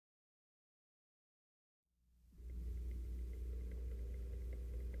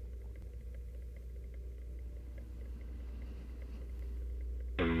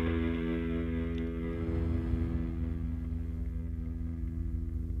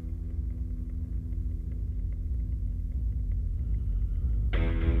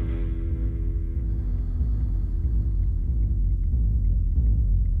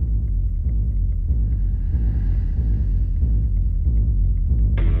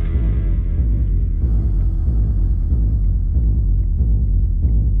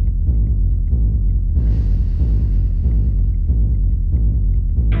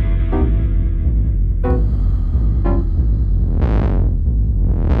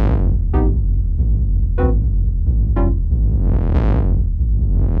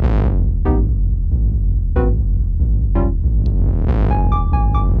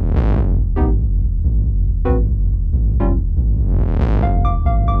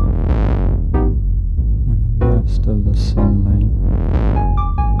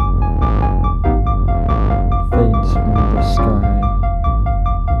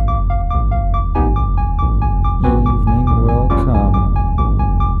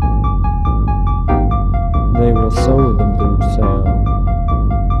so the blue sail.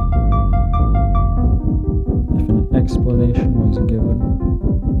 If an explanation was given,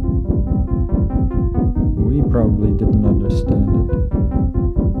 we probably didn't understand it.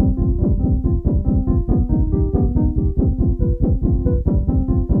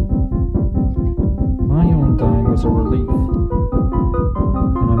 My own dying was a relief,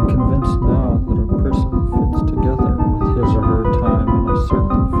 and I'm convinced now that a person fits together with his or her time in a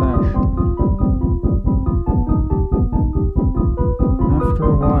certain fashion. After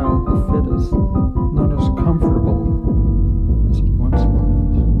a while, the fit is not as comfortable as it once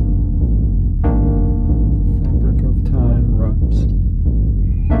was. The fabric of time rubs.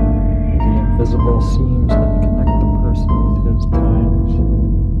 The invisible seams that connect the person with his times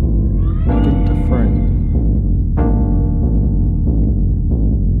begin to fray.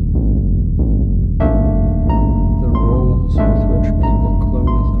 The roles with which people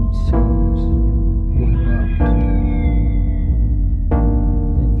clothe themselves wear out.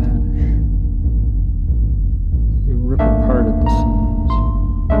 They vanish. You rip apart at the seams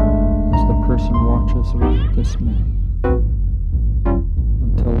as the person watches with dismay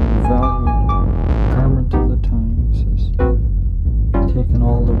until the valued garment of the times has taken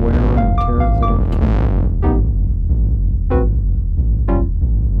all the wear and tear that it can.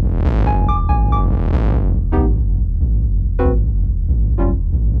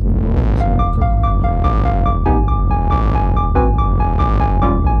 The roles are gone.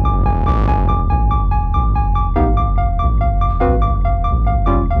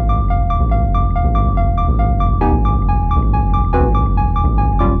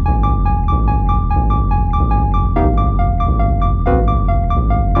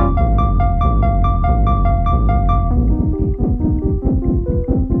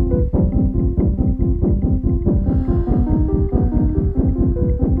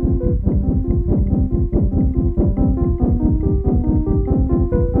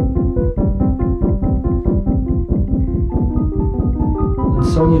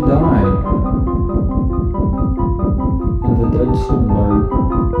 So you die, and the dead soon learn.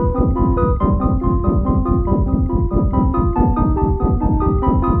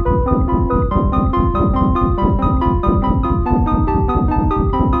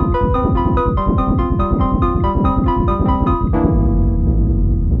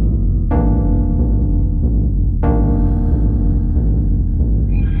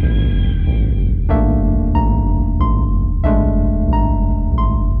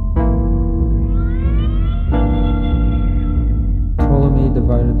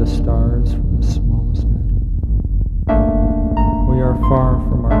 Divided the stars from the smallest atom. We are far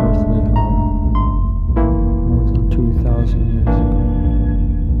from our earthly home, more than 2,000 years ago,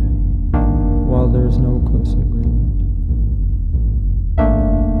 while there is no close agreement.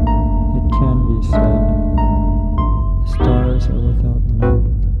 It can be said, the stars are without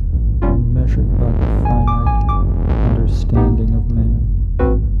number, unmeasured by the finite understanding of man.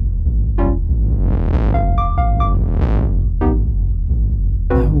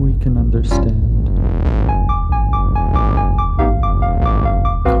 Can understand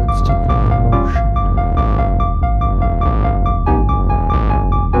constant emotion.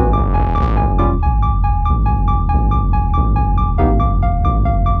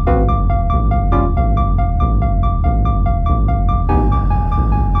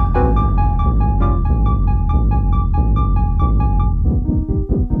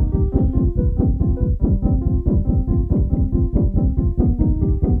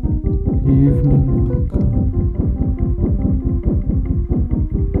 Evening